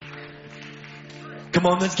Come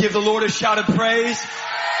on, let's give the Lord a shout of praise.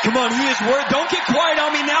 Come on, He is worth. Don't get quiet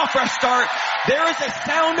on me now, Fresh Start. There is a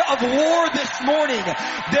sound of war this morning.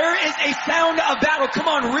 There is a sound of battle. Come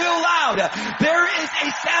on, real loud. There is a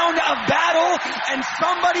sound of battle, and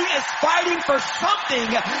somebody is fighting for something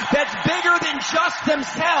that's bigger than just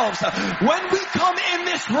themselves. When we come in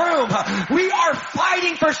this room, we are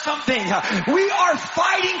fighting for something. We are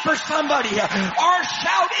fighting for somebody. Our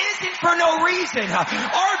shout isn't for no reason.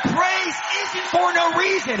 Our praise isn't for no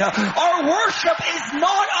reason. Our worship is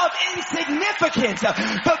not of insignificance,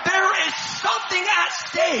 but there is something at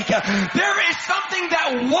stake. There is something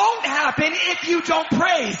that won't happen if you don't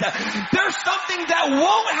praise. There's something that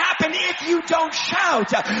won't happen if you don't shout.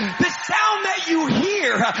 The sound that you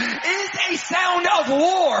hear is a sound of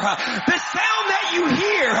war. The sound that you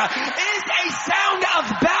hear is a sound of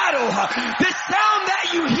battle. The sound that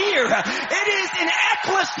you hear, it is an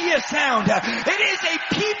ecclesia sound. It is a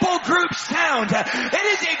people group sound. It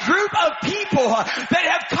is a group of people that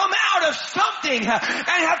have come out of something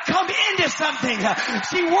and have come into something.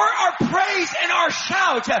 See, our praise and our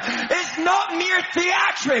shout is not mere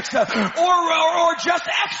theatrics or just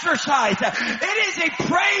exercise. It is a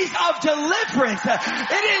praise of deliverance.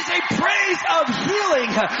 It is a praise of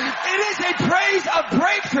healing. It is a praise of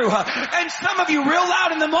breakthrough. And some of you real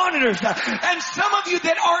loud in the monitors, and some of you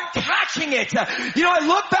that aren't catching it. You know, I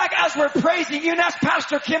look back as we're praising, even as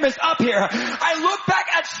Pastor Kim is up here, I look back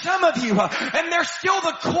at some of you, and there's still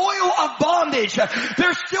the coil of bondage.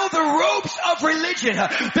 There's still the ropes of religion.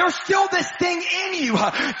 There's still this thing in you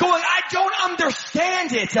going, I don't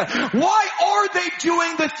understand it. Why are they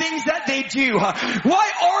doing the things that they do?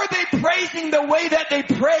 Why are they praising the way that they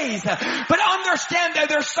praise? But understand that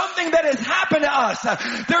there's something that has happened to us.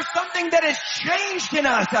 There's something that has changed in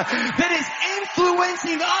us that is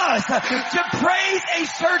influencing us to praise a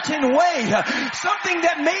certain way. Something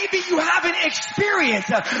that maybe you haven't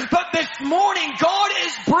experienced. But this morning, God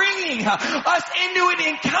is bringing us into an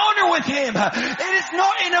encounter with Him. It is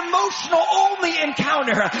not an emotional only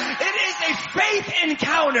encounter. It is a faith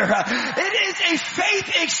encounter. It is a faith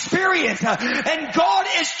experience. And God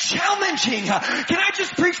is challenging. Can I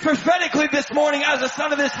just preach prophetically this morning as a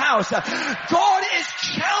son of this house? God is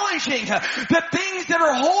challenging the things that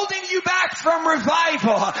are holding you back from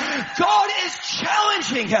revival. God is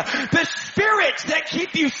challenging the spirits that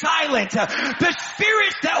keep you silent. The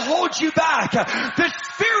spirits that hold you back. The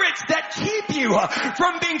spirits that keep you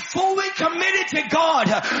from being fully committed to God.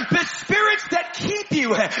 The spirits that keep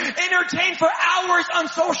you entertained for hours on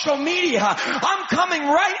social media. I'm coming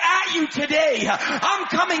right at you today. I'm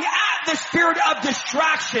coming at the spirit of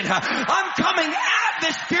distraction. I'm coming at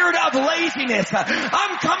the spirit of laziness.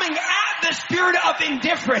 I'm coming at the spirit of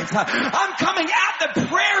indifference. I'm coming at the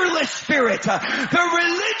prayerless spirit, the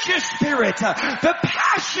religious spirit, the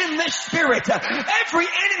passionless spirit. Every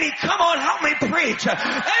enemy, come on, help me preach.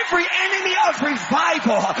 Every enemy of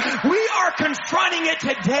revival, we are confronting it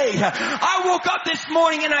today. I woke up this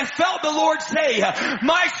morning and I felt the Lord say,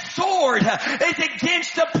 my sword is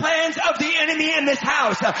against the plans of the enemy in this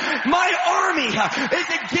house. My army is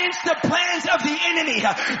against the plans of the enemy.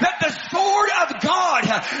 That the sword of God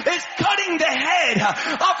is cutting the head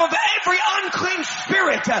off of every unclean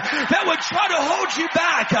spirit that would try to hold you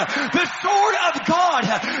back. The sword of God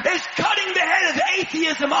is cutting the head of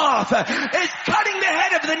atheism off. Is cutting the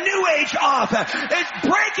head of the New Age off. Is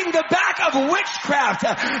breaking the back of witchcraft.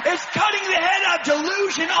 Is cutting the head of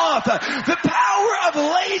delusion off. The power of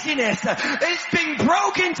laziness is being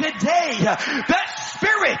broken today. That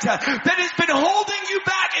spirit that has been holding you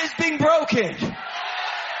back is being broken.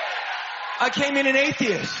 I came in an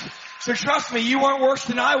atheist. So trust me, you weren't worse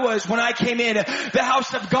than I was when I came in the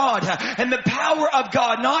house of God. And the power of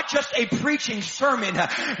God, not just a preaching sermon,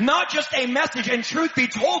 not just a message. And truth be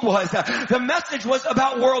told was, the message was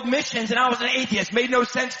about world missions, and I was an atheist. Made no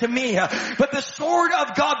sense to me. But the sword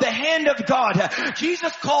of God, the hand of God,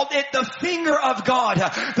 Jesus called it the finger of God.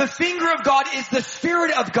 The finger of God is the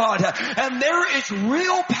Spirit of God. And there is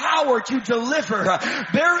real power to deliver.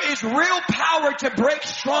 There is real power to break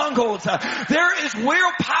strongholds. There is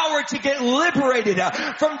real power to get liberated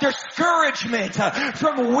from discouragement,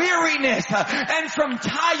 from weariness, and from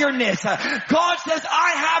tiredness. God says,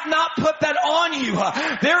 I have not put that on you.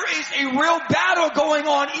 There is a real battle going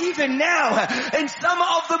on even now. And some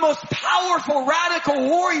of the most powerful radical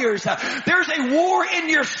warriors, there's a war in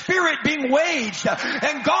your spirit being waged.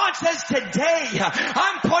 And God says today,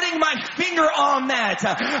 I'm putting my finger on that.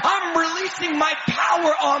 I'm releasing my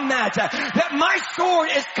power on that. That my sword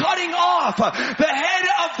is cutting off the head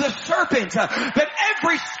of the serpent, that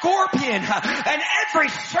every scorpion and every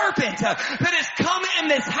serpent that has come in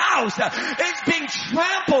this house is being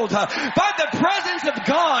trampled by the presence hands of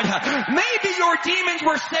God. Maybe your demons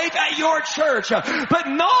were safe at your church, but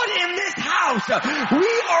not in this house.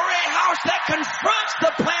 We are a house that confronts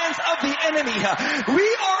the plans of the enemy. We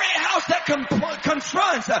are a house that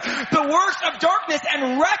confronts the works of darkness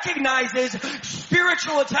and recognizes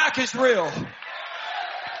spiritual attack is real.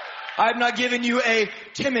 I've not given you a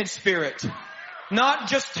timid spirit. Not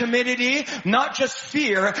just timidity, not just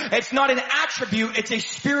fear. It's not an attribute, it's a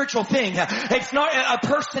spiritual thing. It's not a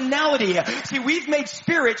personality. See, we've made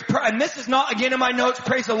spirits, and this is not again in my notes,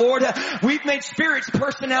 praise the Lord. We've made spirits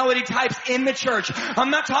personality types in the church. I'm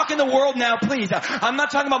not talking the world now, please. I'm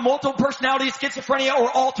not talking about multiple personalities, schizophrenia,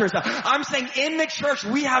 or altars. I'm saying in the church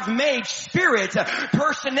we have made spirit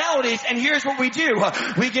personalities, and here's what we do.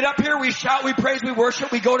 We get up here, we shout, we praise, we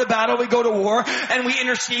worship, we go to battle, we go to war, and we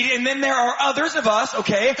intercede, and then there are others of us,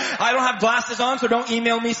 okay? I don't have glasses on, so don't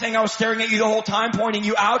email me saying I was staring at you the whole time, pointing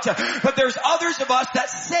you out. But there's others of us that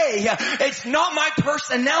say, it's not my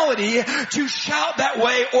personality to shout that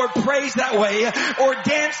way, or praise that way, or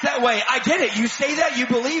dance that way. I get it. You say that, you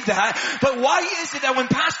believe that. But why is it that when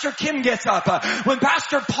Pastor Kim gets up, when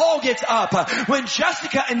Pastor Paul gets up, when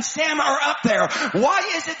Jessica and Sam are up there,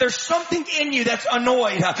 why is it there's something in you that's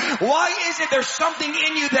annoyed? Why is it there's something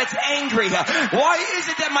in you that's angry? Why is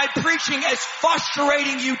it that my preaching is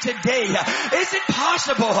frustrating you today? Is it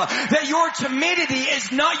possible that your timidity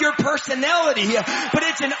is not your personality, but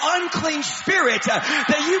it's an unclean spirit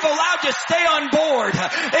that you've allowed to stay on board?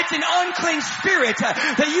 It's an unclean spirit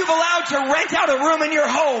that you've allowed to rent out a room in your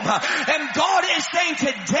home. And God is saying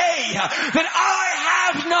today that I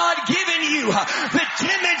have not given you the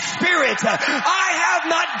timid spirit. I have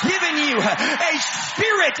not given you a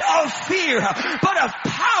spirit of fear, but of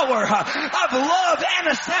power, of love, and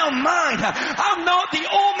a sound mind. I'm not the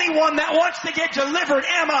only one that wants to get delivered,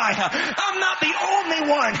 am I? I'm not the only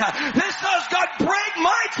one. This says, God, break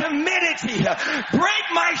my timidity. Break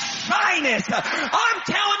my shyness. I'm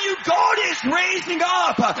telling you, God is raising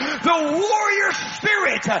up the warrior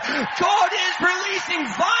spirit. God is releasing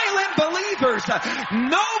violent believers.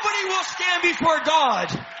 Nobody will stand before God.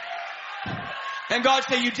 And God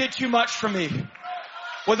say, you did too much for me.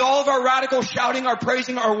 With all of our radical shouting, our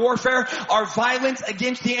praising, our warfare, our violence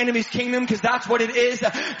against the enemy's kingdom, because that's what it is.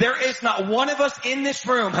 There is not one of us in this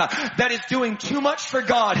room that is doing too much for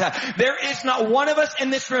God. There is not one of us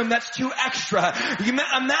in this room that's too extra. You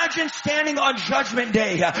imagine standing on Judgment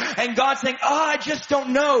Day and God saying, I just don't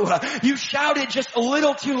know. You shouted just a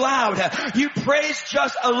little too loud. You praised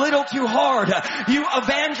just a little too hard. You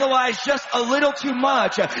evangelized just a little too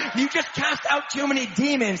much. You just cast out too many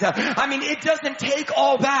demons. I mean, it doesn't take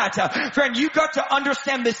all that. Friend, you got to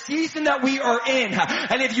understand the season that we are in.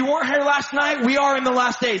 And if you weren't here last night, we are in the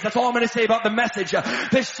last days. That's all I'm going to say about the message.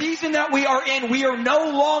 The season that we are in, we are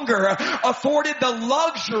no longer afforded the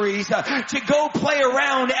luxuries to go play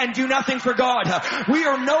around and do nothing for God. We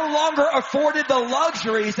are no longer afforded the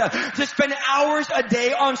luxuries to spend hours a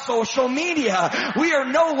day on social media. We are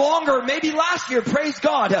no longer, maybe last year, praise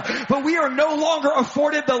God, but we are no longer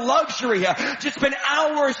afforded the luxury to spend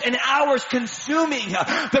hours and hours consuming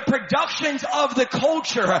the productions of the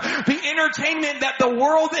culture, the entertainment that the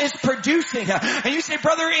world is producing. And you say,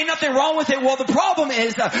 brother, ain't nothing wrong with it. Well, the problem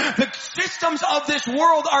is the systems of this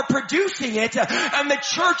world are producing it, and the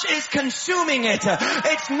church is consuming it.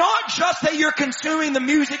 It's not just that you're consuming the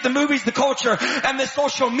music, the movies, the culture, and the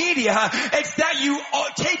social media. It's that you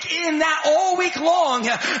take in that all week long,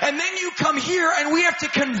 and then you come here and we have to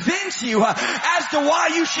convince you as to why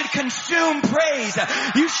you should consume praise.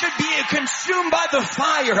 You should be consumed by the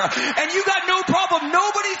fire. And you got no problem.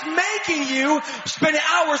 Nobody's making you spend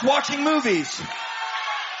hours watching movies.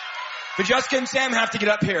 But Jessica and Sam have to get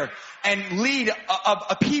up here and lead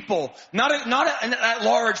a people, not at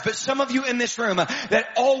large, but some of you in this room that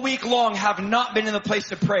all week long have not been in the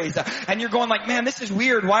place of praise. And you're going like, man, this is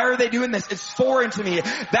weird. Why are they doing this? It's foreign to me.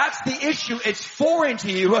 That's the issue. It's foreign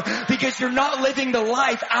to you because you're not living the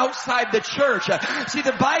life outside the church. See,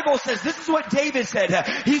 the Bible says, this is what David said.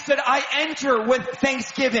 He said, I enter with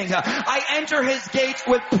thanksgiving. I enter his gates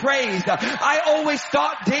with praise. I always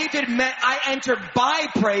thought David meant I enter by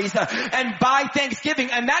praise and by thanksgiving.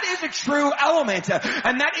 And that is a true element.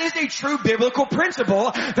 And that is a true biblical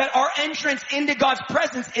principle, that our entrance into God's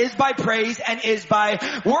presence is by praise and is by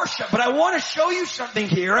worship. But I want to show you something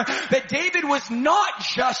here that David was not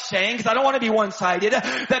just saying, because I don't want to be one-sided,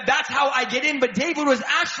 that that's how I get in. But David was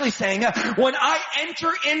actually saying, when I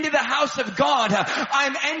enter into the house of God,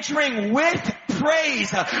 I'm entering with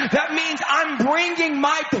praise. That means I'm bringing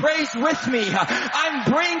my praise with me. I'm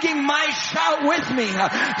bringing my shout with me.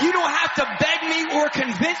 You don't have to beg me or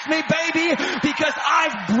convince me, baby, because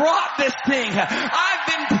I've brought this thing. I've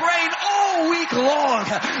been praying all week belong.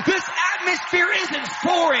 This atmosphere isn't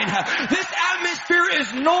foreign. This atmosphere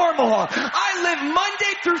is normal. I live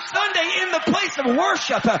Monday through Sunday in the place of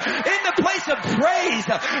worship, in the place of praise.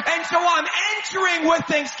 And so I'm entering with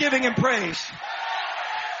thanksgiving and praise.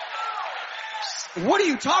 What are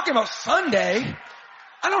you talking about? Sunday?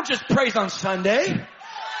 I don't just praise on Sunday.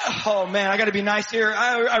 Oh man, I gotta be nice here.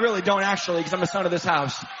 I really don't actually, because I'm the son of this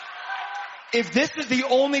house. If this is the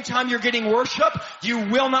only time you're getting worship, you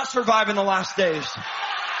will not survive in the last days.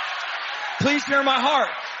 Please hear my heart.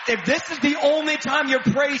 If this is the only time you're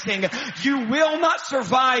praising, you will not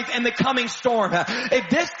survive in the coming storm. If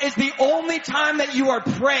this is the only time that you are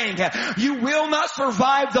praying, you will not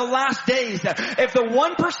survive the last days. If the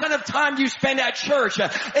 1% of time you spend at church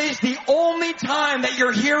is the only time that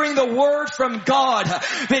you're hearing the word from God,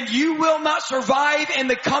 then you will not survive in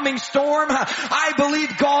the coming storm. I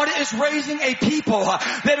believe God is raising a people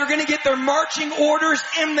that are going to get their marching orders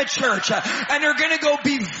in the church, and they're going to go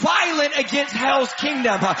be violent against hell's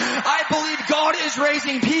kingdom. I believe God is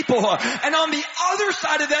raising people. And on the other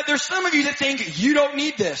side of that, there's some of you that think you don't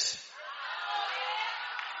need this.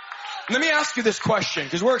 Let me ask you this question,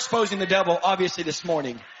 because we're exposing the devil obviously this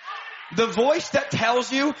morning. The voice that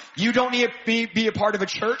tells you you don't need to be a part of a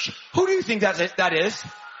church, who do you think that is?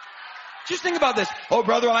 Just think about this. Oh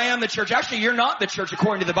brother, I am the church. Actually, you're not the church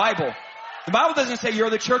according to the Bible. The Bible doesn't say you're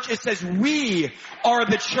the church. It says we are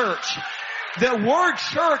the church. The word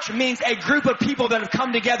church means a group of people that have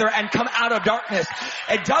come together and come out of darkness.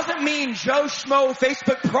 It doesn't mean Joe Schmo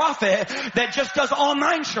Facebook prophet that just does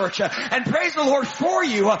online church. And praise the Lord for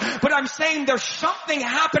you. But I'm saying there's something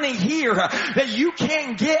happening here that you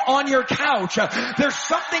can't get on your couch. There's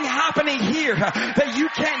something happening here that you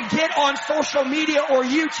can't get on social media or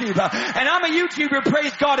YouTube. And I'm a YouTuber,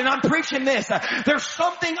 praise God, and I'm preaching this. There's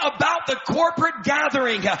something about the corporate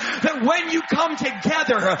gathering that when you come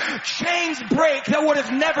together, chains break that would have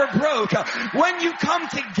never broke. When you come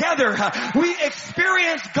together, we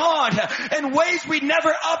experience God in ways we never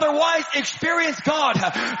otherwise experience God.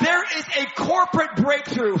 There is a corporate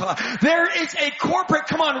breakthrough. There is a corporate,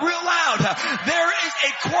 come on, real loud. There is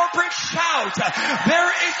a corporate shout.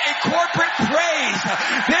 There is a corporate praise.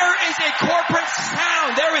 There is a corporate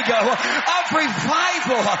sound, there we go, of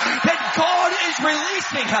revival that God is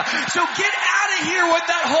releasing. So get out of here with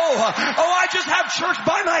that whole, oh, I just have church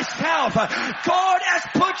by myself. God has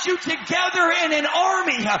put you together in an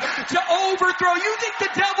army to overthrow. You think the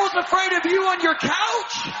devil's afraid of you on your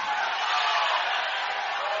couch?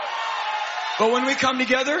 But when we come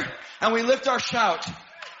together and we lift our shout,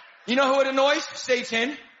 you know who it annoys?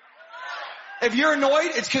 Satan. If you're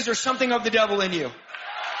annoyed, it's because there's something of the devil in you.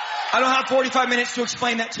 I don't have 45 minutes to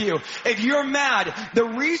explain that to you. If you're mad, the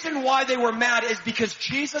reason why they were mad is because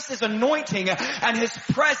Jesus' anointing and his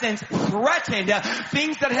presence threatened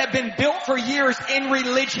things that have been built for years in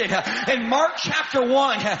religion. In Mark chapter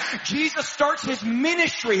 1, Jesus starts his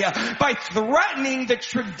ministry by threatening the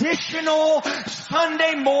traditional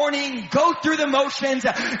Sunday morning, go through the motions,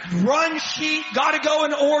 run sheet, gotta go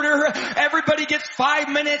in order. Everybody gets 5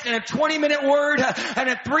 minutes and a 20-minute word and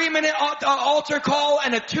a 3-minute altar call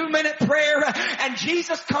and a 2-minute prayer, and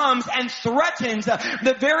Jesus comes and threatens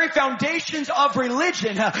the very foundations of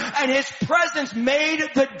religion, and his presence made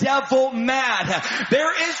the devil mad.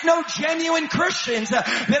 There is no genuine Christians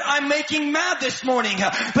that I'm making mad this morning,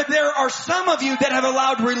 but there are some of you that have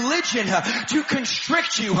allowed religion to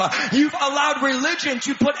constrict you. You've allowed religion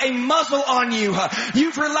to put a muzzle on you.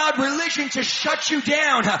 You've allowed religion to shut you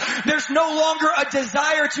down. There's no longer a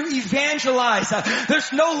desire to evangelize.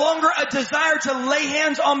 There's no longer a desire to lay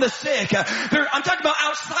hands on the sick. I'm talking about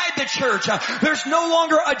outside the church. There's no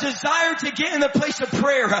longer a desire to get in the place of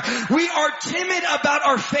prayer. We are timid about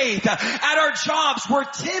our faith. At our jobs, we're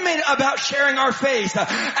timid about sharing our faith.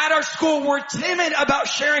 At our school, we're timid about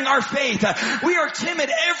sharing our faith. We are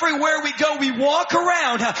timid everywhere we go. We walk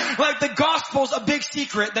around like the gospel's a big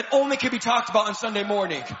secret that only can be talked about on Sunday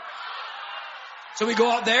morning. So we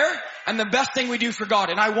go out there, and the best thing we do for God,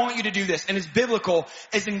 and I want you to do this, and it's biblical,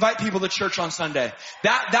 is invite people to church on Sunday.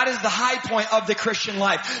 That is the high point of the Christian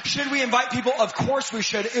life. Should we invite people? Of course we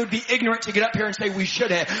should. It would be ignorant to get up here and say we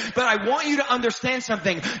shouldn't. But I want you to understand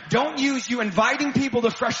something. Don't use you inviting people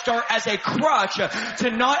to Fresh Start as a crutch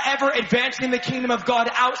to not ever advancing the kingdom of God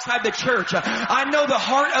outside the church. I know the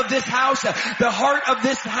heart of this house. The heart of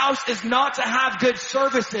this house is not to have good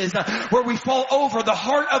services where we fall over. The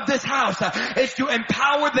heart of this house is to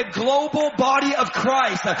empower the glory global body of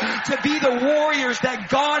Christ, to be the warriors that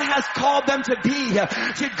God has called them to be,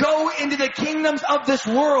 to go into the kingdoms of this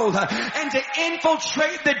world and to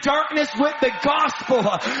infiltrate the darkness with the gospel.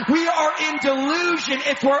 We are in delusion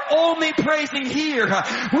if we're only praising here.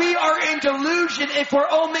 We are in delusion if we're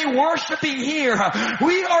only worshiping here.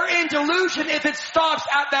 We are in delusion if it stops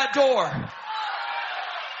at that door.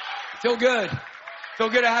 Feel good. Feel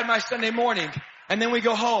good. I had my Sunday morning, and then we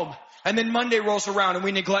go home, and then Monday rolls around and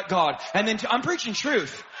we neglect God. And then I'm preaching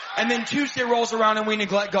truth. And then Tuesday rolls around and we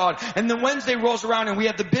neglect God. And then Wednesday rolls around and we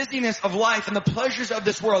have the busyness of life and the pleasures of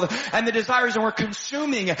this world and the desires, and we're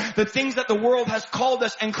consuming the things that the world has called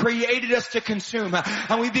us and created us to consume.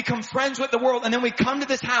 And we become friends with the world, and then we come to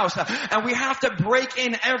this house and we have to break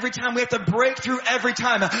in every time. We have to break through every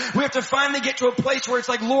time. We have to finally get to a place where it's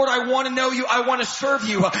like, Lord, I want to know you. I want to serve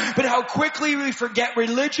you. But how quickly we forget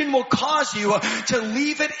religion will cause you to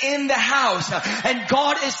leave it in the house. And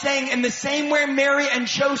God is saying, in the same way Mary and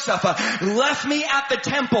Joseph left me at the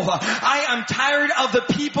temple, I am tired of the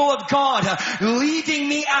people of God leading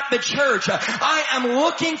me at the church. I am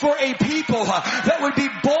looking for a people that would be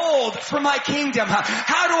bold for my kingdom.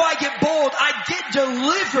 How do I get bold? I get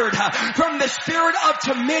delivered from the spirit of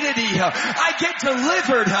timidity. I get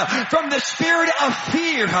delivered from the spirit of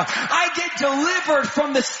fear. I get delivered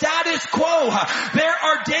from the status quo. There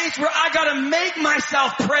are days where I gotta make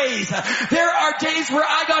myself praise. There are days where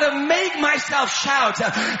I gotta make myself shout.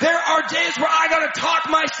 There are days where I gotta talk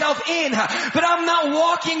myself in, but I'm not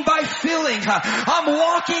walking by feeling. I'm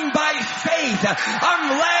walking by faith. I'm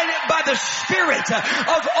led by the Spirit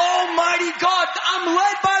of Almighty God. I'm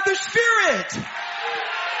led by the Spirit.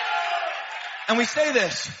 And we say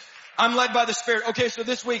this, I'm led by the Spirit. Okay, so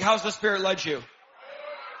this week, how's the Spirit led you?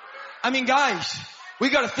 I mean, guys, we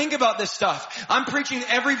gotta think about this stuff. I'm preaching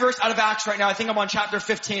every verse out of Acts right now. I think I'm on chapter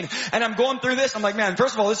 15. And I'm going through this. I'm like, man,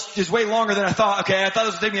 first of all, this is way longer than I thought. Okay, I thought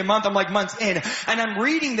this would take me a month. I'm like months in. And I'm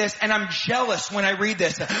reading this and I'm jealous when I read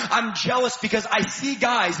this. I'm jealous because I see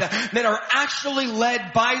guys that are actually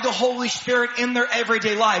led by the Holy Spirit in their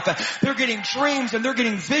everyday life. They're getting dreams and they're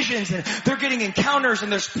getting visions and they're getting encounters,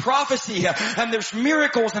 and there's prophecy and there's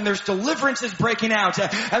miracles and there's deliverances breaking out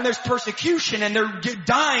and there's persecution, and they're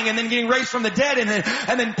dying and then getting raised from the dead,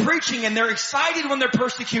 and then preaching, and they're excited when they're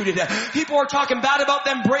persecuted. People are talking bad about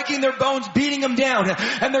them, breaking their bones, beating them down,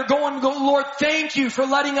 and they're going, Lord, thank you for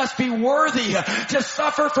letting us be worthy to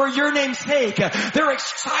suffer for your name's sake. They're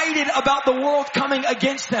excited about the world coming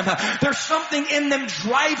against them. There's something in them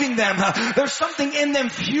driving them. There's something in them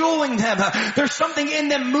fueling them. There's something in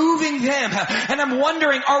them moving them. And I'm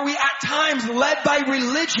wondering, are we at times led by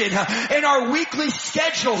religion in our weekly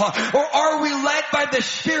schedule, or are we led by the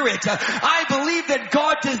Spirit? I believe that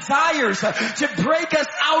God desires to break us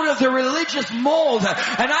out of the religious mold.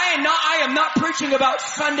 And I am not preaching about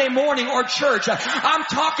Sunday morning or church. I'm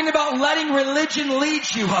talking about letting religion lead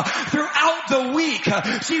you throughout the week.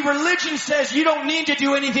 See, religion says you don't need to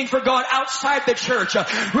do anything for God outside the church.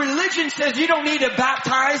 Religion says you don't need to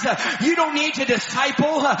baptize. You don't need to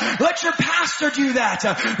disciple. Let your pastor do that.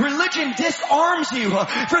 Religion disarms you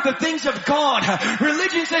for the things of God.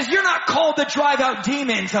 Religion says you're not called to drive out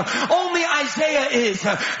demons. Only Isaiah is.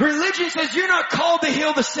 Religion says you're not called to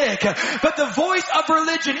heal the sick, but the voice of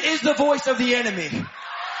religion is the voice of the enemy.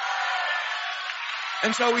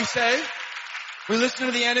 And so we listen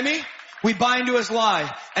to the enemy, we buy into his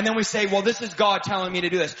lie, and then we say, well, this is God telling me to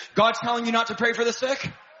do this. God's telling you not to pray for the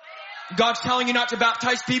sick? God's telling you not to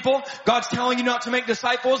baptize people. God's telling you not to make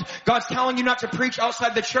disciples. God's telling you not to preach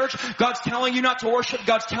outside the church. God's telling you not to worship.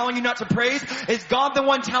 God's telling you not to praise. Is God the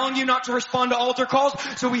one telling you not to respond to altar calls?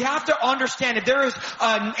 So we have to understand, if there is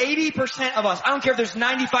 80% of us, I don't care if there's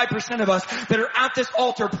 95% of us that are at this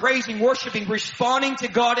altar praising, worshiping, responding to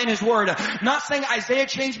God in His Word. Not saying Isaiah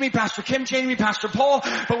changed me, Pastor Kim changed me, Pastor Paul,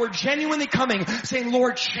 but we're genuinely coming saying,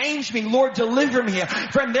 Lord, change me. Lord, deliver me.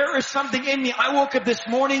 Friend, there is something in me. I woke up this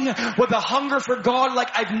morning with a hunger for God like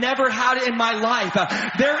I've never had it in my life.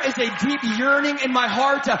 There is a deep yearning in my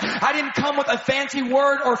heart. I didn't come with a fancy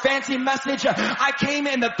word or fancy message. I came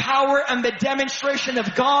in the power and the demonstration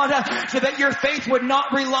of God, so that your faith would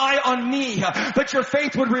not rely on me, but your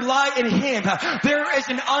faith would rely in Him. There is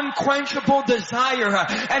an unquenchable desire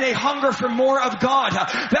and a hunger for more of God.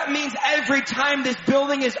 That means every time this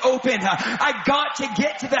building is open, I got to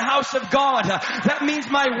get to the house of God. That means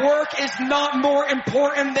my work is not more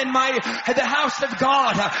important than my the house of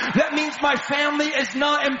God. That means my family is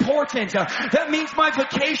not important. That means my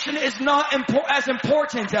vacation is not as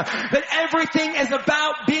important. That everything is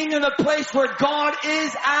about being in the place where God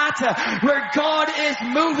is at, where God is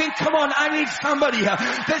moving. Come on, I need somebody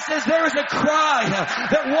that says there is a cry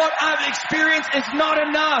that what I've experienced is not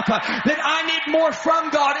enough, that I need more from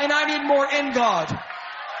God and I need more in God.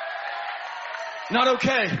 Not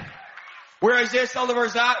okay. Where Isaiah Saldivar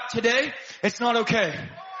is at today, it's not okay.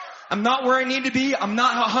 I'm not where I need to be. I'm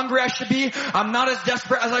not how hungry I should be. I'm not as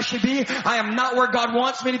desperate as I should be. I am not where God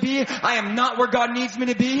wants me to be. I am not where God needs me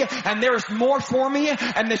to be. And there is more for me.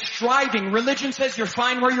 And the striving, religion says you're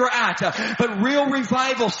fine where you're at. But real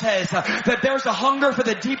revival says that there's a hunger for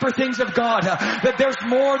the deeper things of God. That there's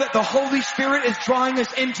more that the Holy Spirit is drawing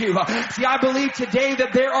us into. See, I believe today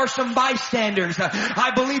that there are some bystanders.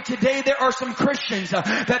 I believe today there are some Christians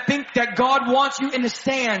that think that God wants you in the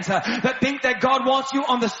stands. That think that God wants you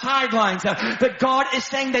on the sidelines. That God is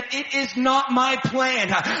saying that it is not my plan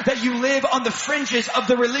that you live on the fringes of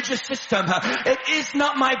the religious system. It is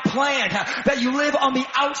not my plan that you live on the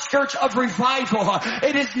outskirts of revival.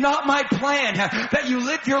 It is not my plan that you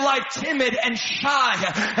live your life timid and shy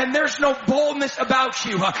and there's no boldness about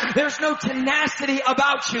you. There's no tenacity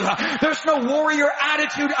about you. There's no warrior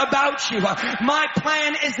attitude about you. My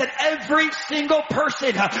plan is that every single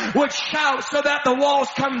person would shout so that the walls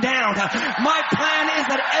come down. My plan is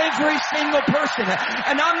that every single person,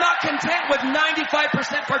 and I'm not content with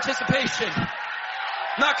 95% participation.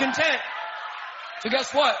 Not content. So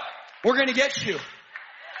guess what? We're going to get you.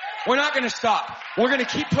 We're not going to stop. We're going to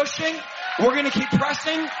keep pushing. We're going to keep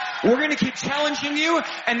pressing. We're going to keep challenging you.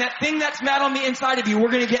 And that thing that's mad on the inside of you,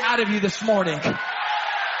 we're going to get out of you this morning.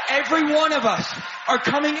 Every one of us are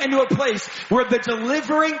coming into a place where the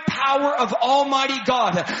delivering power of Almighty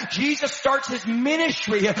God, Jesus starts his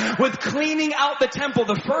ministry with cleaning out the temple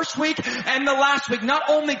the first week and the last week. Not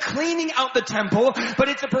only cleaning out the temple, but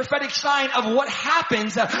it's a prophetic sign of what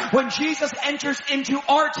happens when Jesus enters into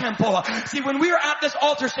our temple. See, when we are at this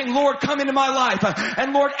altar saying, Lord, come into my life,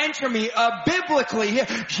 and Lord, enter me, biblically,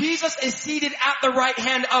 Jesus is seated at the right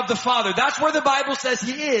hand of the Father. That's where the Bible says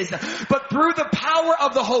he is. But through the power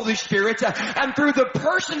of the Holy Spirit and through the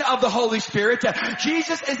person of the Holy Spirit,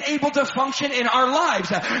 Jesus is able to function in our lives.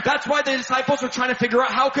 That's why the disciples were trying to figure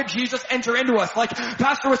out how could Jesus enter into us. Like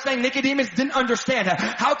Pastor was saying, Nicodemus didn't understand.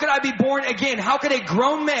 How could I be born again? How could a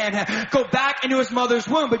grown man go back into his mother's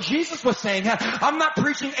womb? But Jesus was saying, I'm not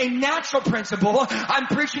preaching a natural principle. I'm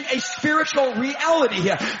preaching a spiritual reality.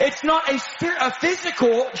 It's not a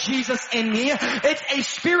physical Jesus in me. It's a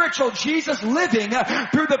spiritual Jesus living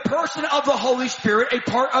through the person of the Holy Spirit, a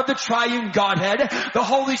part of the triune Godhead. The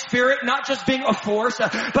Holy Spirit not just being a force,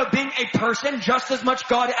 but being a person, just as much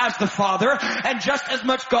God as the Father, and just as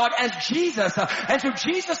much God as Jesus. And so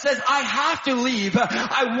Jesus says, I have to leave.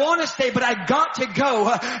 I want to stay, but I got to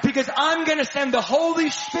go because I'm going to send the Holy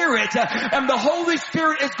Spirit, and the Holy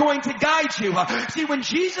Spirit is going to guide you. See, when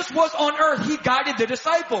Jesus was on earth, he guided the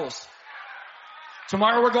disciples.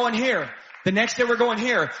 Tomorrow we're going here. The next day we're going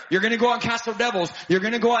here. You're going to go out and cast out devils. You're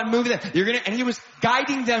going to go out and move them. And he was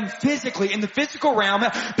guiding them physically. In the physical realm,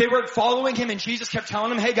 they were following him, and Jesus kept telling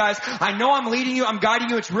them, hey guys, I know I'm leading you. I'm guiding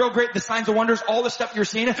you. It's real great. The signs and wonders, all the stuff you're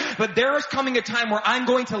seeing. But there is coming a time where I'm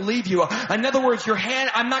going to leave you. In other words, your hand,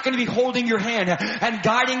 I'm not going to be holding your hand and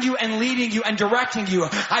guiding you and leading you and directing you.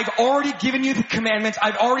 I've already given you the commandments.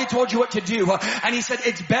 I've already told you what to do. And he said,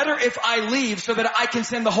 it's better if I leave so that I can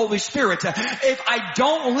send the Holy Spirit. If I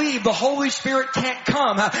don't leave, the Holy Spirit can't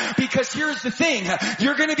come, because here's the thing,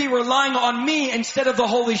 you're going to be relying on me instead of the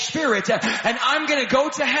Holy Spirit, and I'm going to go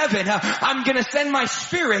to heaven, I'm going to send my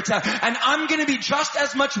Spirit, and I'm going to be just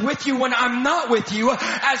as much with you when I'm not with you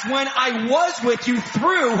as when I was with you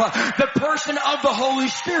through the person of the Holy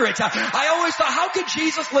Spirit. I always thought, how could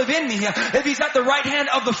Jesus live in me if he's at the right hand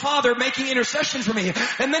of the Father making intercession for me?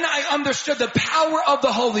 And then I understood the power of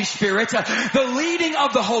the Holy Spirit, the leading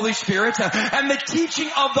of the Holy Spirit, and the teaching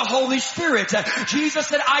of the Holy Spirit. Jesus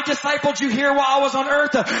said, I discipled you here while I was on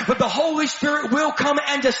earth, but the Holy Spirit will come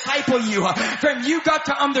and disciple you. Friend, you got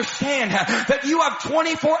to understand that you have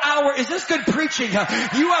 24-hour, is this good preaching? You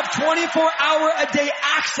have 24-hour a day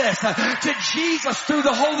access to Jesus through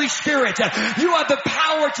the Holy Spirit. You have the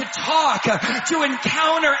power to talk, to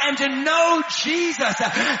encounter, and to know Jesus.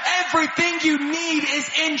 Everything you need is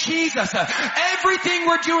in Jesus. Everything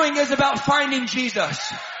we're doing is about finding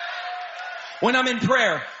Jesus. When I'm in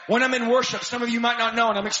prayer, When I'm in worship, some of you might not know,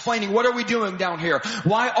 and I'm explaining, what are we doing down here?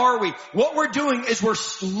 Why are we? What we're doing is we're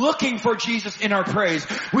looking for Jesus in our praise.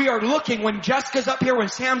 We are looking, when Jessica's up here, when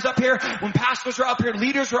Sam's up here, when pastors are up here,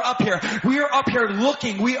 leaders are up here, we are up here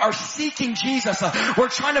looking. We are seeking Jesus. We're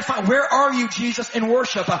trying to find, where are you, Jesus, in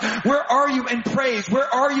worship? Where are you in praise?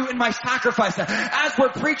 Where are you in my sacrifice? As we're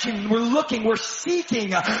preaching, we're looking, we're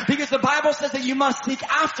seeking, because the Bible says that you must seek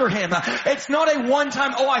after Him. It's not a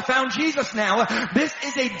one-time, oh, I found Jesus now. This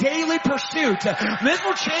is a daily pursuit. This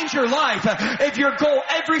will change your life if your goal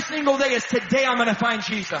every single day is, today I'm going to find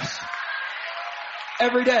Jesus.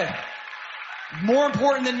 Every day. More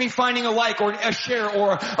important than me finding a like or a share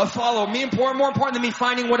or a follow. More important than me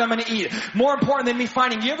finding what I'm going to eat. More important than me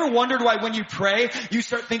finding. You ever wondered why when you pray, you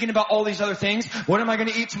start thinking about all these other things? What am I going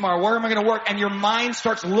to eat tomorrow? Where am I going to work? And your mind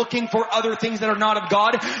starts looking for other things that are not of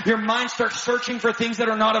God. Your mind starts searching for things that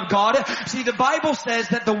are not of God. See, the Bible says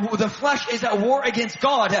that the flesh is at war against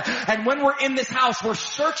God. And when we're in this house, we're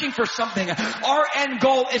searching for something. Our end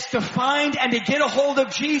goal is to find and to get a hold of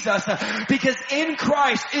Jesus, because in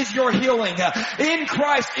Christ is your healing. In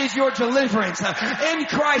Christ is your deliverance. In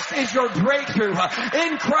Christ is your breakthrough.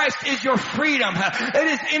 In Christ is your freedom. It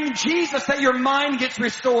is in Jesus that your mind gets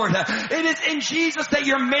restored. It is in Jesus that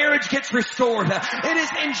your marriage gets restored. It is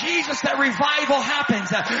in Jesus that revival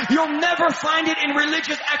happens. You'll never find it in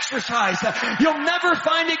religious exercise. You'll never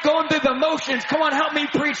find it going through the motions. Come on, help me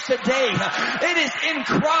preach today. It is in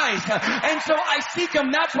Christ. And so I seek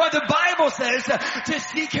Him. That's why the Bible says to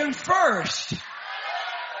seek Him first.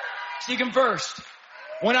 Seek Him first.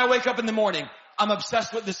 When I wake up in the morning, I'm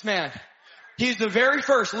obsessed with this man. He's the very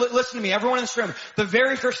first, listen to me, everyone in this room, the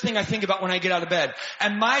very first thing I think about when I get out of bed.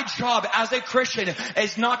 And my job as a Christian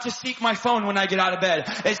is not to seek my phone when I get out of bed.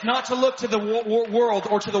 It's not to look to the world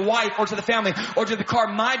or to the wife or to the family or to the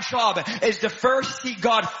car. My job is to first seek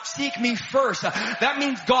God. Seek me first. That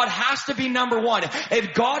means God has to be number one.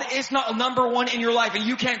 If God is not number one in your life, and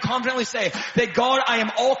you can't confidently say that, God, I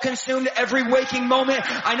am all consumed every waking moment.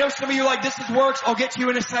 I know some of you are like, this is works. I'll get to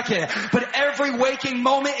you in a second. But every waking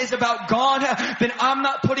moment is about God. Then I'm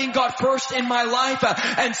not putting God first in my life.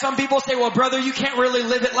 And some people say, well, brother, you can't really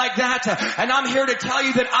live it like that. And I'm here to tell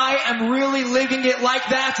you that I am really living it like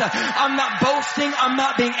that. I'm not boasting. I'm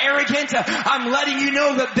not being arrogant. I'm letting you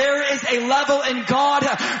know that there is a level in God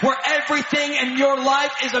where everything in your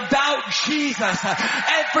life is about Jesus.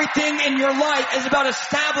 Everything in your life is about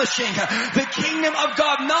establishing the kingdom of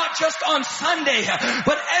God, not just on Sunday,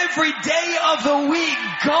 but every day of the week.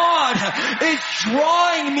 God is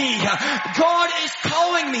drawing me. God is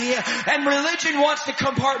calling me, and religion wants to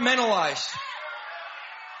compartmentalize.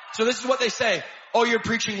 So this is what they say. Oh, you're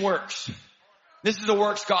preaching works. This is a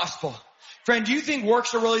works gospel. Friend, do you think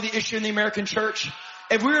works are really the issue in the American church?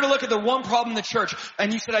 If we were to look at the one problem in the church,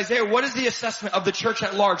 and you said, Isaiah, what is the assessment of the church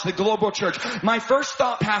at large, the global church? My first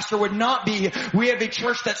thought, Pastor, would not be we have a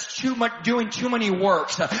church that's doing too many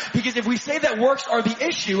works. Because if we say that works are the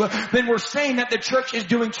issue, then we're saying that the church is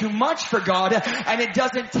doing too much for God, and it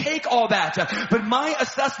doesn't take all that. But my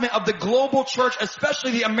assessment of the global church,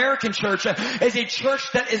 especially the American church, is a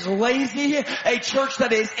church that is lazy, a church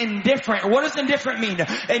that is indifferent. What does indifferent mean?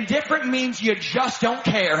 Indifferent means you just don't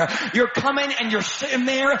care. You're coming and you're sitting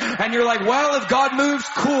there and you're like, well, if God moves,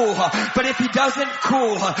 cool. But if He doesn't,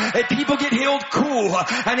 cool. If people get healed, cool.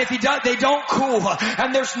 And if He does, they don't, cool. And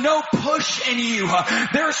there's no push in you.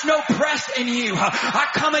 There's no press in you. I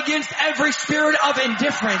come against every spirit of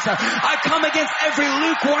indifference. I come against every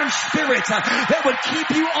lukewarm spirit that would keep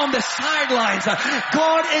you on the sidelines.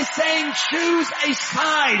 God is saying, choose a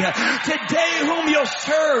side today whom you'll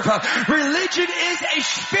serve. Religion is a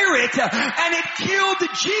spirit, and it killed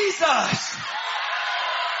Jesus.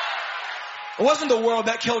 It wasn't the world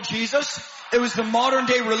that killed Jesus. It was the modern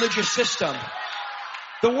day religious system.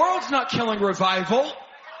 The world's not killing revival.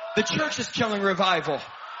 The church is killing revival.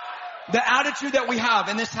 The attitude that we have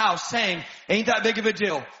in this house saying, ain't that big of a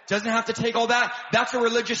deal, doesn't have to take all that, that's a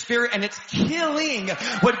religious spirit, and it's killing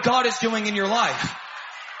what God is doing in your life.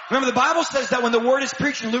 Remember, the Bible says that when the word is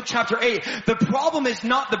preached in Luke chapter 8, the problem is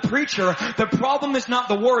not the preacher, the problem is not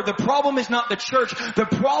the word, the problem is not the church, the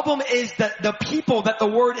problem is that the people that the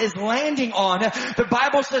word is landing on. The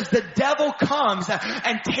Bible says the devil comes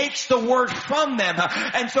and takes the word from them.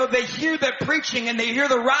 And so they hear the preaching and they hear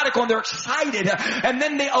the radical and they're excited. And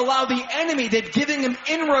then they allow the enemy that's giving them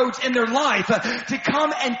inroads in their life to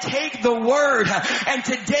come and take the word. And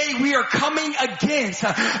today we are coming against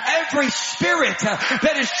every spirit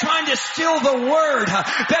that is trying to steal the word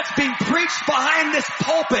that's being preached behind this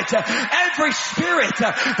pulpit. Every spirit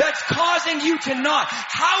that's causing you to not.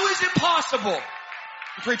 How is it possible?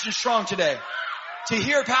 I'm preaching strong today. to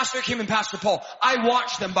hear Pastor Kim and Pastor Paul. I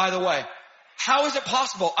watch them, by the way. How is it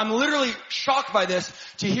possible? I'm literally shocked by this,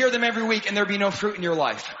 to hear them every week and there be no fruit in your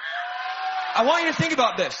life. I want you to think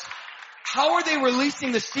about this. How are they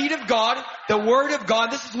releasing the seed of God, the word of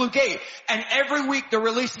God? This is Luke 8. And every week they're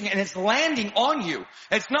releasing it and it's landing on you.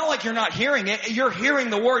 It's not like you're not hearing it. You're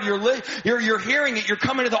hearing the word. You're hearing it. You're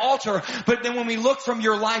coming to the altar. But then when we look from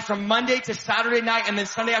your life from Monday to Saturday night and then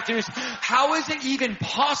Sunday afternoon, how is it even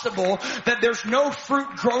possible that there's no fruit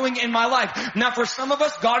growing in my life? Now for some of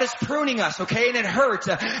us, God is pruning us, okay? And it hurts.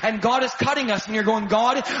 And God is cutting us. And you're going,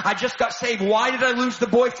 God, I just got saved. Why did I lose the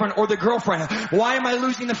boyfriend or the girlfriend? Why am I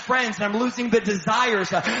losing the friends? And I'm losing the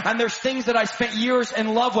desires, and there's things that I spent years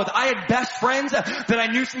in love with. I had best friends that I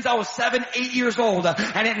knew since I was 7, 8 years old, and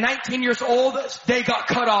at 19 years old, they got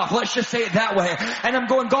cut off. Let's just say it that way. And I'm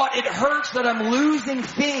going, God, it hurts that I'm losing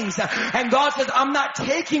things. And God says, I'm not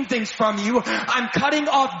taking things from you. I'm cutting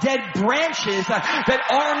off dead branches that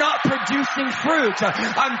are not producing fruit.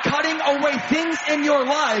 I'm cutting away things in your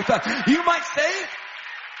life. You might say,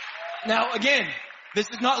 now again, this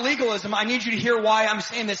is not legalism. I need you to hear why I'm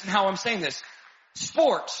saying this and how I'm saying this.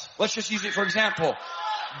 Sports. Let's just use it for example.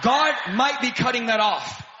 God might be cutting that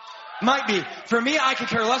off. Might be. For me, I could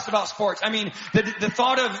care less about sports. I mean, the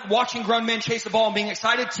thought of watching grown men chase the ball and being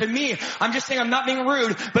excited, to me, I'm just saying I'm not being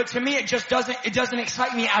rude, but to me it doesn't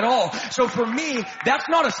excite me at all. So for me, that's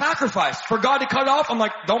not a sacrifice. For God to cut off, I'm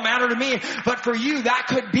like, don't matter to me. But for you, that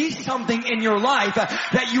could be something in your life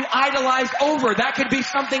that you idolize over. That could be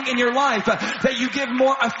something in your life that you give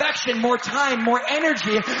more affection, more time, more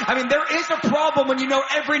energy. I mean, there is a problem when you know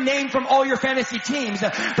every name from all your fantasy teams,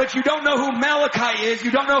 but you don't know who Malachi is, you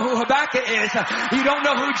don't know who Habakkuk is, you don't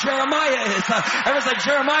know who Jeremiah is. Everyone's like,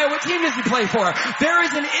 Jeremiah, what team does he play for? There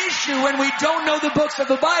is an issue when we don't know the books of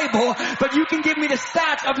the Bible, but you can give me the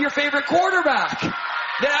stats of your favorite quarterback.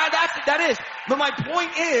 That is. But my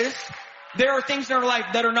point is, there are things in our life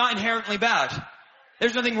that are not inherently bad.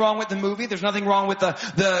 There's nothing wrong with the movie. There's nothing wrong with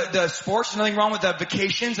the sports. There's nothing wrong with the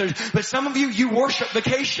vacations. But some of you worship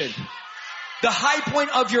vacation. The high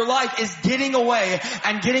point of your life is getting away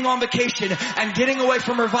and getting on vacation and getting away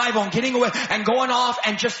from revival and getting away and going off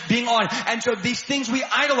and just being on. And so these things we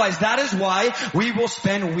idolize. That is why we will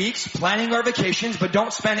spend weeks planning our vacations but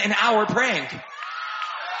don't spend an hour praying.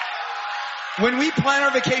 When we plan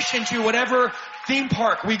our vacation to whatever theme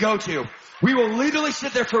park we go to, we will literally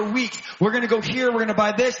sit there for weeks. We're going to go here. We're going to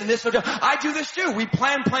buy this and this. I do this too. We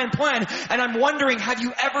plan. And I'm wondering, have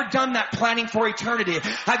you ever done that planning for eternity?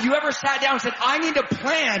 Have you ever sat down and said, I need to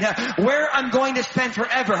plan where I'm going to spend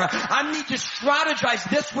forever. I need to strategize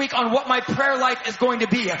this week on what my prayer life is going to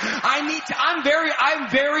be. I'm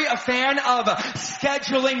very a fan of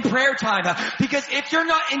scheduling prayer time, because if you're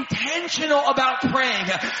not intentional about praying,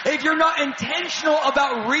 if you're not intentional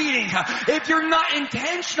about reading, if you're not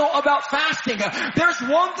intentional about fasting, there's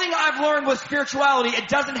one thing I've learned with spirituality: it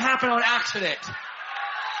doesn't happen on accident.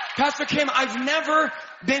 Pastor Kim, I've never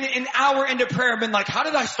been an hour into prayer and been like, how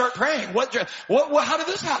did I start praying? How did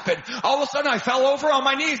this happen? All of a sudden I fell over on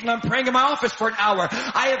my knees and I'm praying in my office for an hour.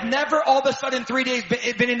 I have never all of a sudden 3 days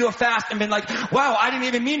been into a fast and been like, wow, I didn't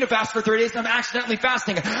even mean to fast for 3 days and I'm accidentally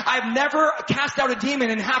fasting. I've never cast out a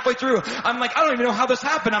demon and halfway through I'm like, I don't even know how this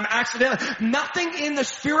happened. I'm accidentally. Nothing in the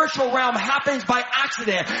spiritual realm happens by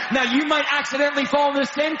accident. Now you might accidentally fall into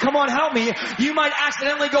sin. Come on, help me. You might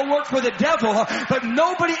accidentally go work for the devil, but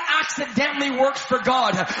nobody accidentally works for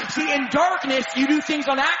God. See, in darkness, you do things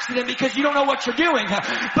on accident because you don't know what you're doing.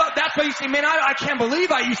 But that's why you say, man, I can't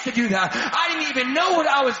believe I used to do that. I didn't even know what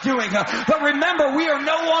I was doing. But remember, we are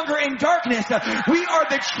no longer in darkness. We are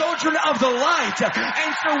the children of the light.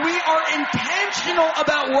 And so we are intentional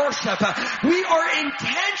about worship. We are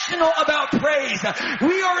intentional about praise.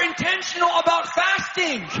 We are intentional about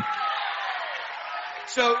fasting.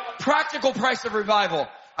 So, practical price of revival.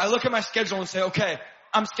 I look at my schedule and say, okay,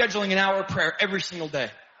 I'm scheduling an hour of prayer every single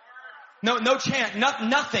day. No chance,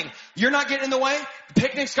 nothing. You're not getting in the way. The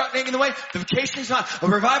picnic's not getting in the way. The vacation's not. A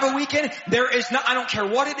revival weekend, there is not, I don't care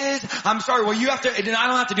what it is. I'm sorry, well I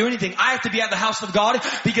don't have to do anything. I have to be at the house of God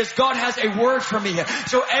because God has a word for me.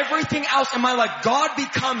 So everything else in my life, God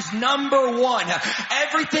becomes number one.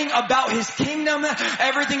 Everything about His kingdom,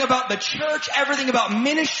 everything about the church, everything about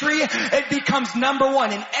ministry, it becomes number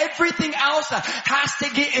one. And everything else has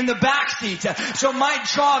to get in the backseat. So my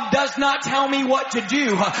job does not tell me what to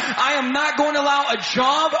do. I am am not going to allow a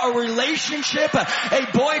job, a relationship, a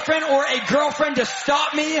boyfriend or a girlfriend to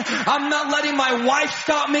stop me. I'm not letting my wife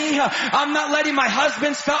stop me. I'm not letting my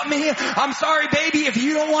husband stop me. I'm sorry, baby, if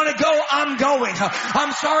you don't want to go, I'm going.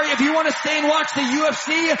 I'm sorry, if you want to stay and watch the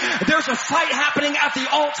UFC, there's a fight happening at the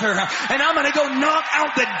altar, and I'm going to go knock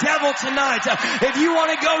out the devil tonight. If you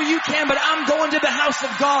want to go, you can, but I'm going to the house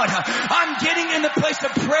of God. I'm getting in the place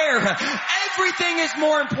of prayer. Everything is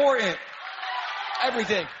more important.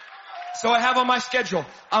 Everything. So I have on my schedule,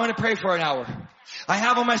 I'm going to pray for an hour. I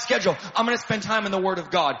have on my schedule, I'm going to spend time in the Word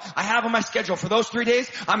of God. I have on my schedule, for those 3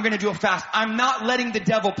 days, I'm going to do a fast. I'm not letting the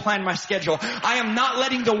devil plan my schedule. I am not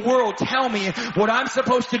letting the world tell me what I'm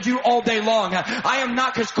supposed to do all day long. I am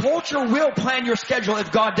not, because culture will plan your schedule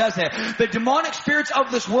if God doesn't. The demonic spirits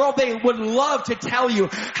of this world, they would love to tell you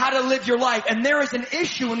how to live your life. And there is an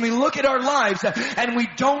issue when we look at our lives and we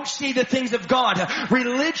don't see the things of God.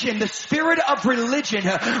 Religion, the spirit of religion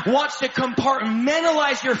wants to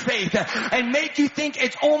compartmentalize your faith and make you think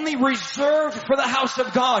it's only reserved for the house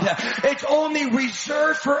of God. It's only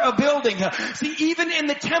reserved for a building. See, even in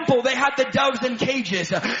the temple, they had the doves in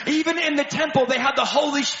cages. Even in the temple, they had the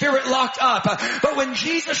Holy Spirit locked up. But when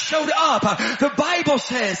Jesus showed up, the Bible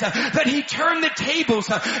says that he turned the tables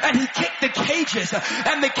and he kicked the cages,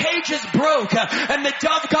 and the cages broke and the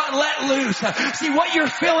dove got let loose. See, what you're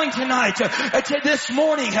feeling tonight, this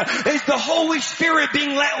morning, is the Holy Spirit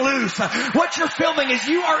being let loose. What you're feeling is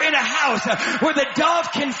you are in a house where the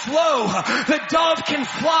dove can flow, the dove can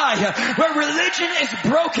fly, where religion is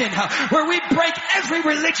broken, where we break every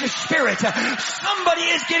religious spirit. Somebody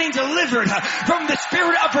is getting delivered from the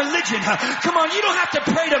spirit of religion. Come on, you don't have to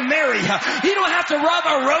pray to Mary. You don't have to rub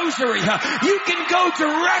a rosary. You can go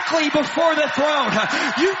directly before the throne.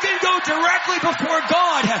 You can go directly before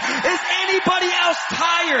God. Is anybody else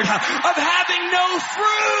tired of having no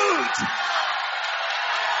fruit?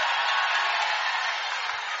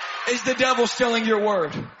 Is the devil stealing your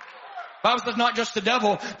word? The Bible says not just the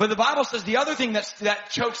devil, but the Bible says the other thing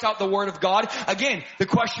that chokes out the word of God. Again, the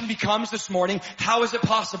question becomes this morning, how is it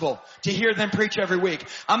possible to hear them preach every week?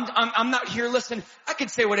 I'm not here, listen, I can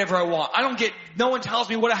say whatever I want. No one tells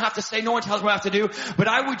me what I have to say, no one tells me what I have to do, but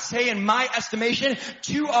I would say in my estimation,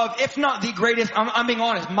 two of, if not the greatest, I'm being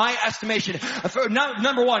honest, my estimation,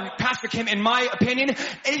 number one, Pastor Kim, in my opinion,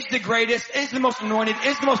 is the greatest, is the most anointed,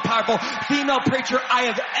 is the most powerful female preacher I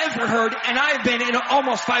have ever heard, and I have been in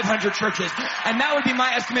almost 500 churches. And that would be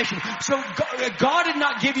my estimation. So God did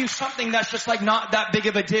not give you something that's just like not that big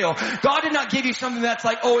of a deal. God did not give you something that's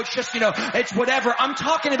like, oh, it's just, it's whatever. I'm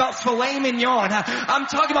talking about filet mignon. I'm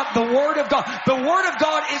talking about the Word of God. The Word of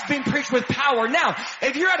God is being preached with power. Now,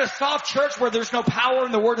 if you're at a soft church where there's no power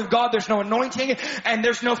in the Word of God, there's no anointing, and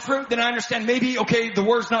there's no fruit, then I understand maybe, okay, the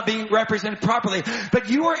Word's not being represented properly. But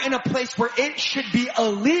you are in a place where it should be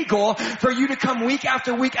illegal for you to come week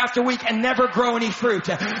after week after week and never grow any fruit.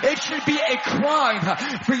 It should be a crime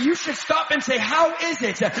for you should stop and say, how is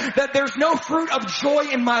it that there's no fruit of joy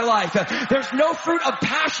in my life? There's no fruit of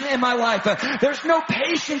passion in my life. There's no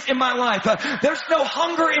patience in my life. There's no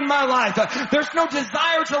hunger in my life. There's no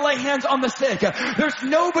desire to lay hands on the sick. There's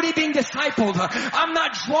nobody being discipled. I'm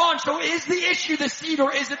not drawn. So is the issue the seed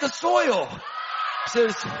or is it the soil? It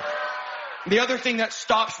says, the other thing that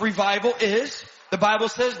stops revival is, the Bible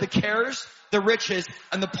says, the cares, the riches,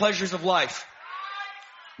 and the pleasures of life.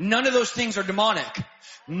 None of those things are demonic.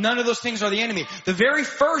 None of those things are the enemy. The very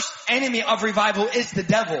first enemy of revival is the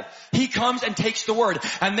devil. He comes and takes the word.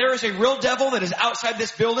 And there is a real devil that is outside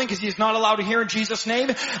this building because he is not allowed to hear in Jesus' name.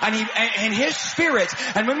 And his spirit,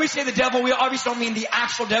 and when we say the devil, we obviously don't mean the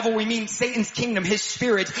actual devil. We mean Satan's kingdom, his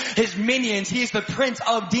spirit, his minions. He is the prince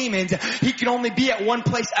of demons. He can only be at one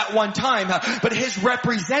place at one time. But his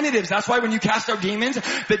representatives, that's why when you cast out demons,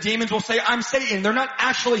 the demons will say, I'm Satan. They're not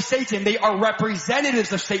actually Satan. They are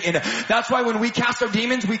representatives of Satan. That's why when we cast out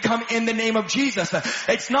demons, we come in the name of Jesus.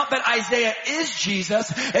 It's not that Isaiah is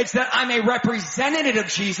Jesus. It's that I'm a representative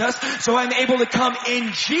of Jesus. So I'm able to come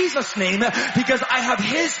in Jesus' name because I have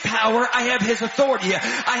his power. I have his authority.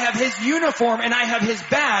 I have his uniform and I have his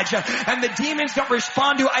badge. And the demons don't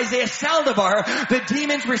respond to Isaiah Saldivar. The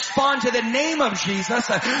demons respond to the name of Jesus.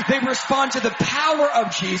 They respond to the power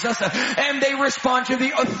of Jesus. And they respond to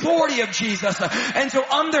the authority of Jesus. And so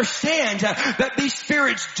understand that these spirits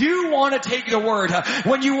spirits do want to take the word.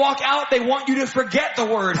 When you walk out, they want you to forget the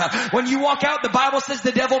word. When you walk out, the Bible says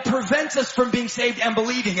the devil prevents us from being saved and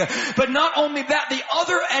believing. But not only that, the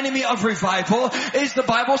other enemy of revival is, the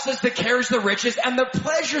Bible says, the cares, the riches, and the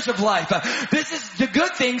pleasures of life. This is the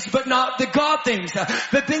good things, but not the God things.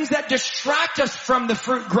 The things that distract us from the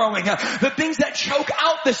fruit growing. The things that choke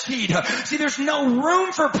out the seed. See, there's no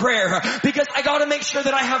room for prayer because I gotta make sure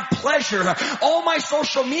that I have pleasure. All my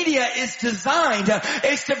social media is designed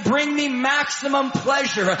is to bring me maximum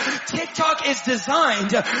pleasure. TikTok is designed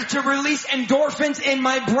to release endorphins in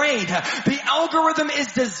my brain. The algorithm is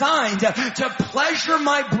designed to pleasure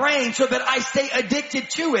my brain so that I stay addicted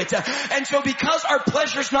to it. And so because our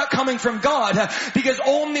pleasure is not coming from God, because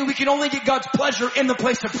we can only get God's pleasure in the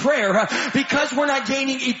place of prayer, because we're not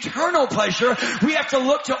gaining eternal pleasure, we have to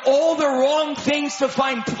look to all the wrong things to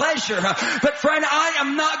find pleasure. But friend, I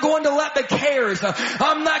am not going to let the cares,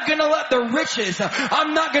 I'm not going to let the riches,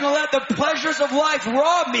 I'm not going to let the pleasures of life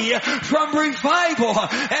rob me from revival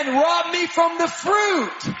and rob me from the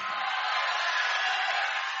fruit.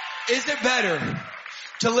 Is it better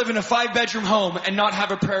to live in a 5-bedroom home and not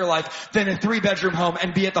have a prayer life than a 3-bedroom home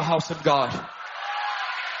and be at the house of God?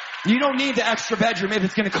 You don't need the extra bedroom if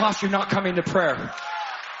it's going to cost you not coming to prayer.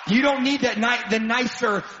 You don't need the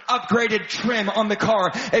nicer, upgraded trim on the car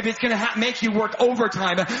if it's going to make you work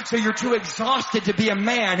overtime so you're too exhausted to be a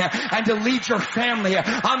man and to lead your family.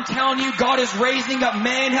 I'm telling you, God is raising up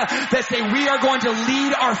men that say we are going to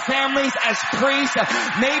lead our families as priests.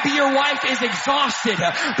 Maybe your wife is exhausted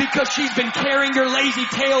because she's been carrying your lazy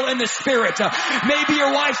tail in the spirit. Maybe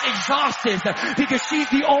your wife's exhausted because she's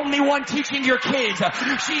the only one teaching your kids.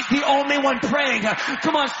 She's the only one praying.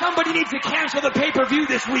 Come on, somebody needs to cancel the pay-per-view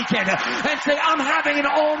this weekend and say, I'm having an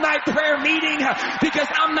all-night prayer meeting because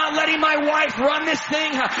I'm not letting my wife run this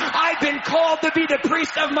thing. I've been called to be the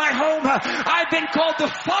priest of my home. I've been called to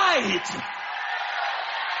fight.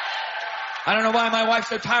 I don't know why my wife's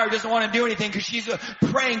so tired, doesn't want to do anything, because she's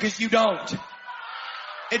praying because you don't.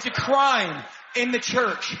 It's a crime in the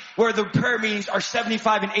church where the prayer meetings are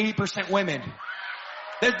 75 and 80% women.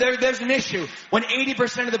 There's an issue when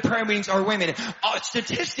 80% of the prayer meetings are women.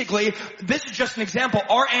 Statistically, this is just an example.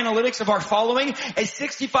 Our analytics of our following is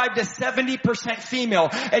 65 to 70% female.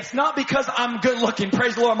 It's not because I'm good looking.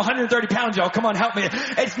 Praise the Lord. I'm 130 pounds, y'all. Come on, help me.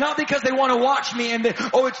 It's not because they want to watch me and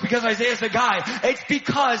it's because Isaiah's a guy. It's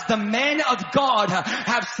because the men of God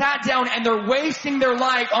have sat down and they're wasting their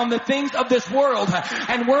life on the things of this world.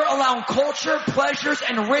 And we're allowing culture, pleasures,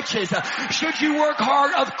 and riches. Should you work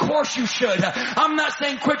hard? Of course you should. I'm not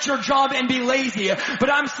saying quit your job and be lazy,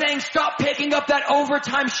 but I'm saying stop picking up that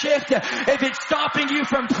overtime shift if it's stopping you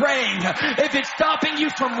from praying, if it's stopping you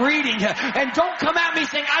from reading. And don't come at me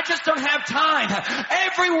saying, I just don't have time.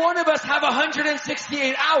 Every one of us have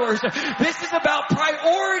 168 hours. This is about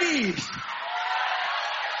priorities.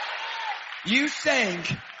 You saying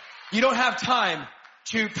you don't have time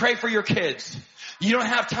to pray for your kids. You don't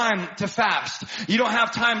have time to fast. You don't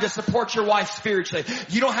have time to support your wife spiritually.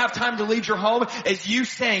 You don't have time to lead your home. Is you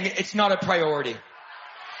saying it's not a priority.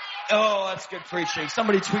 Oh, that's good preaching.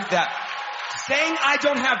 Somebody tweet that. Saying I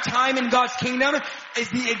don't have time in God's kingdom is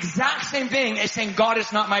the exact same thing as saying God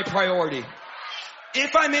is not my priority.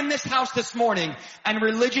 If I'm in this house this morning and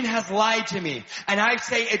religion has lied to me and I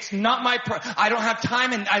say it's not I don't have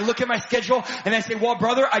time, and I look at my schedule and I say, well,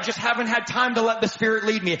 brother, I just haven't had time to let the Spirit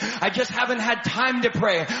lead me. I just haven't had time to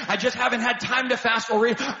pray. I just haven't had time to fast or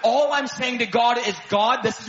read. All I'm saying to God is, God, this is